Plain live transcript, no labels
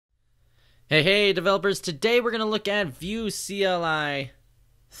Hey developers, today we're going to look at Vue CLI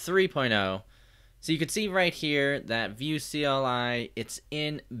 3.0. So you can see right here that Vue CLI, it's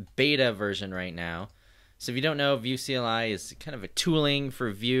in beta version right now. So if you don't know, Vue CLI is kind of a tooling for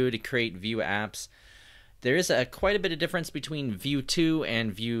Vue to create Vue apps. There is quite a bit of difference between Vue 2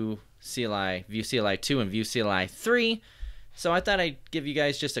 and Vue CLI 2 and Vue CLI 3. So I thought I'd give you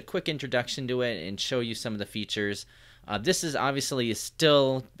guys just a quick introduction to it and show you some of the features. This is obviously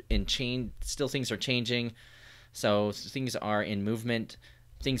still in change. Still, things are changing, so things are in movement.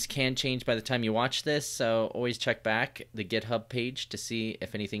 Things can change by the time you watch this, so always check back the GitHub page to see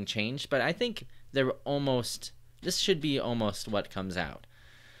if anything changed. But I think this should be almost what comes out.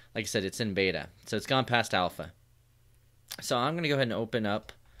 Like I said, it's in beta, so it's gone past alpha. So I'm going to go ahead and open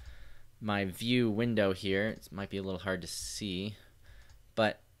up my Vue window here. It might be a little hard to see,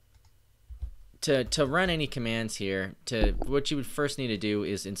 but to run any commands here, what you would first need to do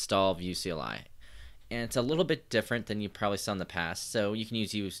is install Vue CLI. And it's a little bit different than you probably saw in the past. So you can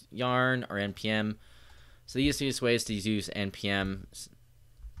use yarn or npm. So the easiest way is to use npm,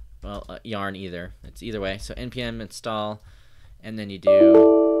 yarn either. It's either way. So npm install, and then you do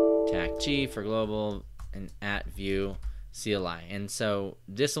 -g for global and @Vue CLI. And so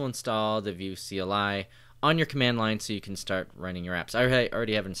this will install the Vue CLI on your command line so you can start running your apps. I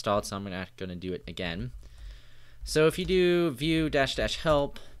already have it installed, so I'm not going to do it again. So if you do vue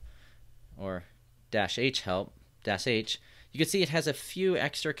 -help or -h help, -h, you can see it has a few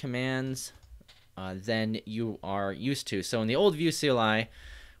extra commands than you are used to. So in the old Vue CLI,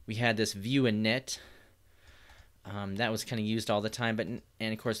 we had this vue init. That was kind of used all the time,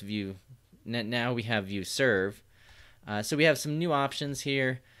 and of course now we have vue serve. So we have some new options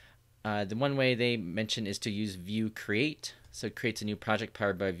here. The one way they mention is to use Vue create. So it creates a new project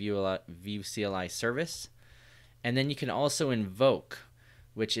powered by Vue CLI service. And then you can also invoke,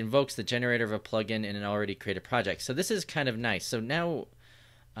 which invokes the generator of a plugin in an already created project. So this is kind of nice. So now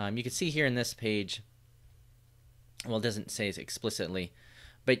you can see here in this page, well, it doesn't say it explicitly,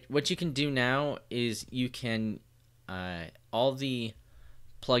 but what you can do now is you can, all the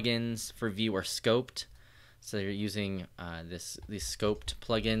plugins for Vue are scoped. So you're using these scoped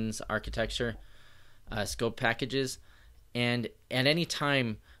plugins architecture, scope packages, and at any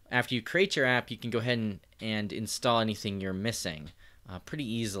time after you create your app, you can go ahead and install anything you're missing pretty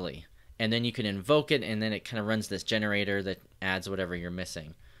easily. And then you can invoke it, and then it kind of runs this generator that adds whatever you're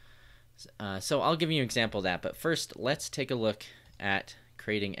missing. So I'll give you an example of that, but first let's take a look at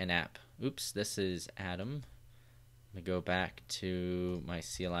creating an app. Oops, this is Adam. Let me go back to my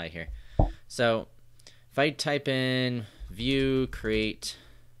CLI here. So if I type in Vue create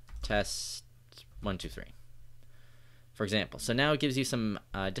test 1, 2, 3, for example, so now it gives you some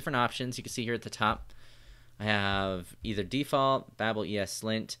different options. You can see here at the top, I have either default, Babel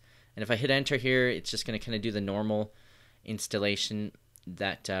ESLint, and if I hit enter here, it's just going to kind of do the normal installation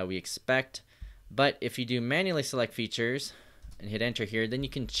that we expect. But if you do manually select features and hit enter here, then you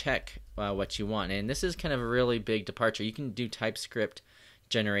can check what you want. And this is kind of a really big departure. You can do TypeScript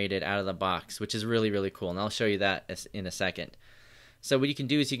generated out of the box, which is really cool, and I'll show you that in a second. So what you can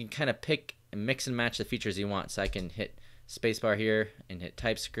do is you can kind of pick and mix and match the features you want. So I can hit spacebar here and hit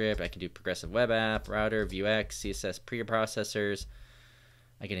TypeScript. I can do progressive web app, router, Vuex, CSS preprocessors.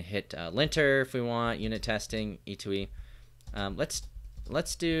 I can hit linter if we want, unit testing, E2E. Let's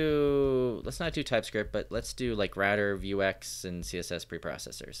not do TypeScript, but let's do like router, Vuex, and CSS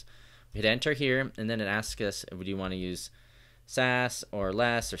preprocessors. We hit enter here, and then it asks us, do you want to use Sass or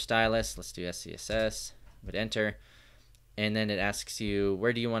less or stylus? Let's do SCSS. Would enter, and then it asks you,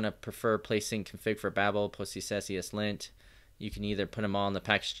 where do you want to prefer placing config for Babel, PostCSS, ESLint? You can either put them all in the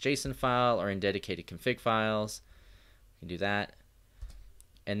package.json file or in dedicated config files. You can do that,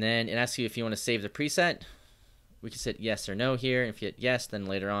 and then it asks you if you want to save the preset. We can set yes or no here. If you hit yes, then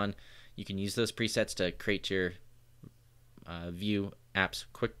later on you can use those presets to create your Vue apps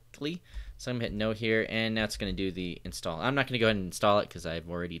quickly. So I'm going to hit no here, and now it's going to do the install. I'm not going to go ahead and install it because I've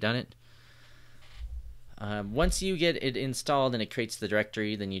already done it. Once you get it installed and it creates the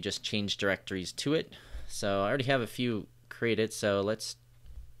directory, then you just change directories to it. So I already have a few created, so let's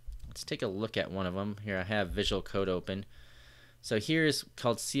take a look at one of them. Here I have Visual Code open. So here is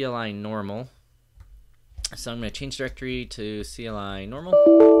called CLI normal. So I'm going to change directory to CLI normal.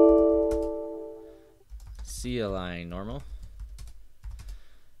 CLI normal.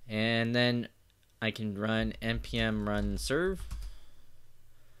 And then I can run npm run serve,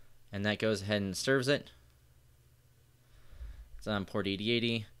 and that goes ahead and serves it. It's on port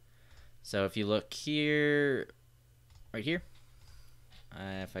 8080. So if you look here, right here,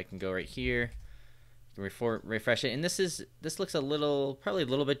 if I can go right here, refresh it, and this looks probably a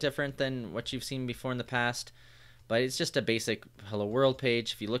little bit different than what you've seen before in the past, but it's just a basic hello world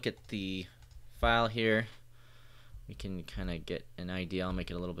page. If you look at the file here, we can kind of get an idea. I'll make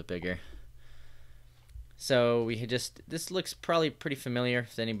it a little bit bigger. So this looks probably pretty familiar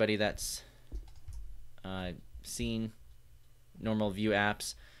to anybody that's seen normal Vue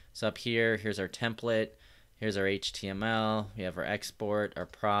apps. So up here, here's our template, here's our HTML, we have our export, our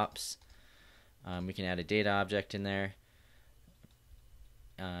props. We can add a data object in there,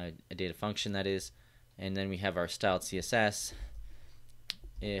 a data function that is, and then we have our styled CSS.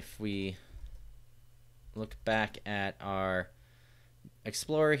 If we look back at our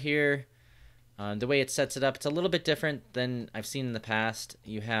Explorer here, the way it sets it up, it's a little bit different than I've seen in the past.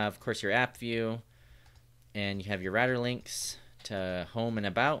 You have, of course, your app view, and you have your router links to home and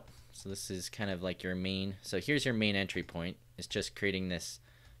about. So this is kind of like your main. So here's your main entry point. It's just creating this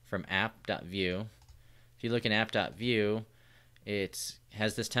from app.vue. If you look in app.vue, it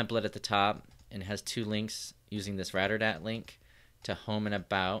has this template at the top and has two links using this router.dat link to home and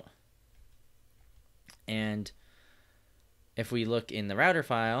about. And if we look in the router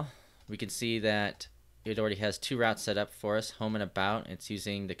file, we can see that it already has two routes set up for us, home and about. It's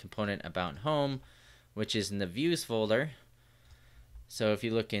using the component about and home, which is in the views folder. So if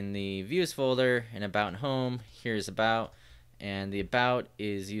you look in the views folder and about and home, here's about, and the about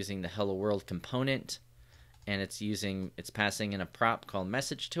is using the hello world component, and it's passing in a prop called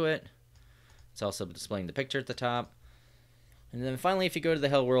message to it. It's also displaying the picture at the top. And then finally, if you go to the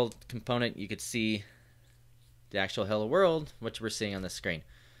hello world component, you could see the actual hello world, which we're seeing on the screen.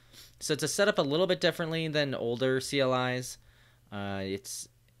 So it's set up a little bit differently than older CLIs. I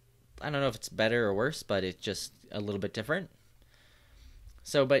don't know if it's better or worse, but it's just a little bit different.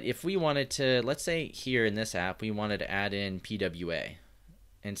 So, but if we wanted to, let's say here in this app, we wanted to add in PWA.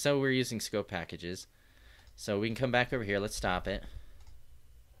 And so we're using scope packages. So we can come back over here. Let's stop it.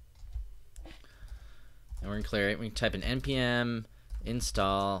 And we're going to clear it. We can type in npm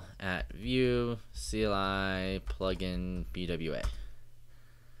install at Vue CLI plugin PWA.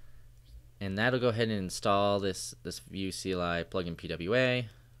 And that'll go ahead and install this Vue CLI plugin PWA,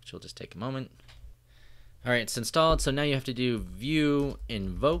 which will just take a moment. All right, it's installed. So now you have to do Vue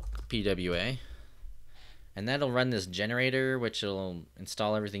invoke PWA, and that'll run this generator, which will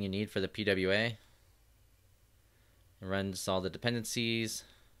install everything you need for the PWA. It runs all the dependencies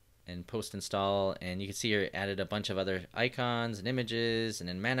and post install, and you can see here it added a bunch of other icons and images and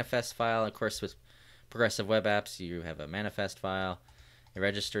then manifest file. Of course, with progressive web apps, you have a manifest file. It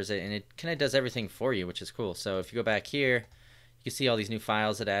registers it, and it kind of does everything for you, which is cool. So if you go back here, you can see all these new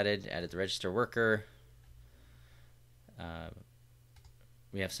files it added the register worker.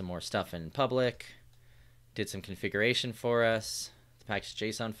 We have some more stuff in public. Did some configuration for us. The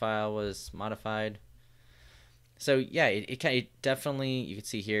package.json file was modified. So yeah, it definitely, you can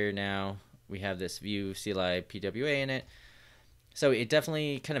see here now we have this Vue CLI PWA in it. So it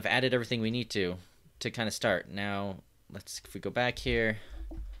definitely kind of added everything we need to kind of start. Now if we go back here,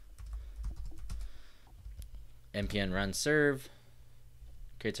 npm run serve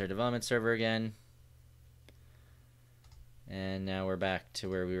creates our development server again. And now we're back to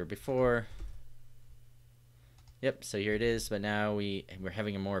where we were before. Yep, so here it is, but now we're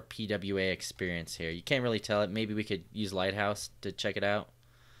having a more PWA experience here. You can't really tell it. Maybe we could use Lighthouse to check it out,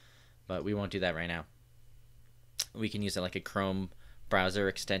 but we won't do that right now. We can use it like a Chrome browser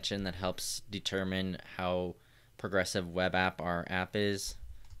extension that helps determine how progressive web app our app is.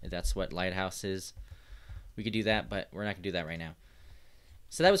 That's what Lighthouse is. We could do that, but we're not going to do that right now.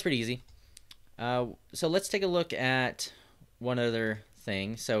 So that was pretty easy. So let's take a look at one other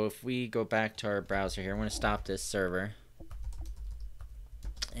thing. So if we go back to our browser here, I'm going to stop this server.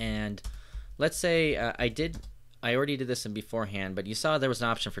 And let's say I already did this in beforehand, but you saw there was an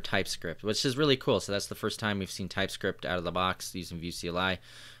option for TypeScript, which is really cool. So that's the first time we've seen TypeScript out of the box using Vue CLI.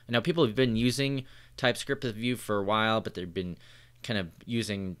 And now people have been using TypeScript with Vue for a while, but they've been kind of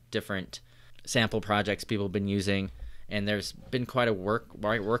using different sample projects people have been using. And there's been quite a work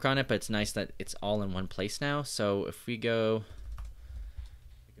on it, but it's nice that it's all in one place now. So if we go,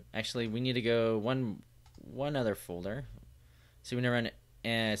 actually we need to go one other folder. So we're gonna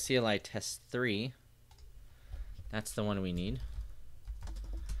run CLI test 3. That's the one we need.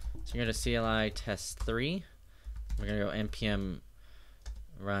 So we're gonna CLI test 3. We're gonna go npm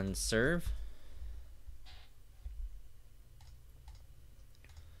run serve.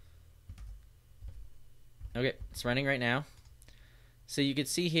 Okay, it's running right now. So you can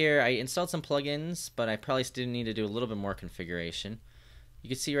see here I installed some plugins, but I probably still need to do a little bit more configuration. You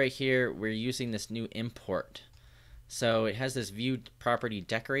can see right here we're using this new import. So it has this Vue property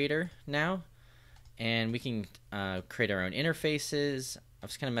decorator now, And we can create our own interfaces. I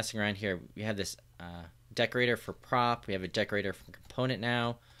was kind of messing around here. We have this decorator for prop. We have a decorator for component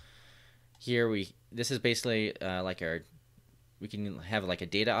now. Here this is basically like we can have like a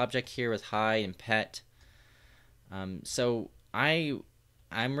data object here with hi and pet. So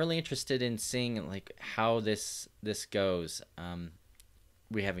I'm really interested in seeing like how this goes.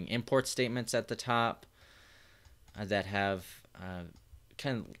 We're having import statements at the top that have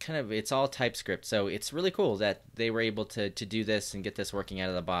kind of it's all TypeScript, so it's really cool that they were able to do this and get this working out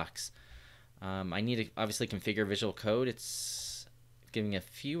of the box. I need to obviously configure visual code. It's giving a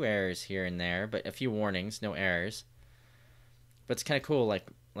few errors here and there, but a few warnings, no errors. But it's kind of cool.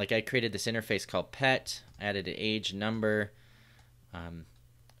 Like I created this interface called pet, added an age, number.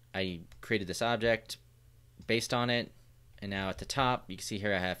 I created this object based on it, and now at the top you can see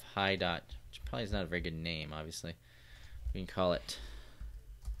here I have hi dot, which probably is not a very good name. Obviously, we can call it,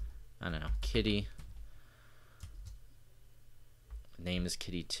 I don't know, kitty. Name is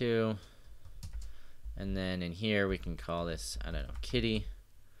kitty 2. And then in here we can call this, I don't know, kitty.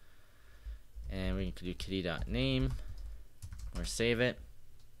 And we can do kitty.name or save it.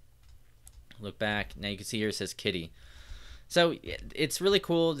 Look back. Now you can see here it says kitty. So it's really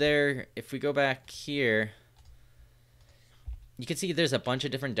cool there. If we go back here, you can see there's a bunch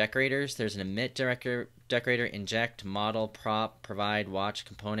of different decorators. There's an emit decorator, inject, model, prop, provide, watch,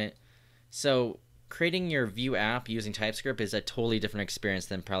 component. So creating your Vue app using TypeScript is a totally different experience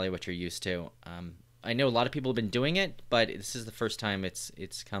than probably what you're used to. I know a lot of people have been doing it, but this is the first time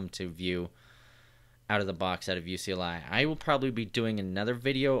it's come to Vue out of the box, out of Vue CLI. I will probably be doing another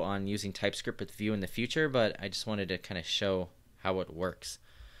video on using TypeScript with Vue in the future, but I just wanted to kind of show how it works.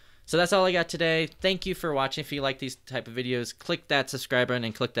 So that's all I got today. Thank you for watching. If you like these type of videos, click that subscribe button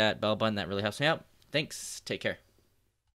and click that bell button. That really helps me out. Thanks. Take care.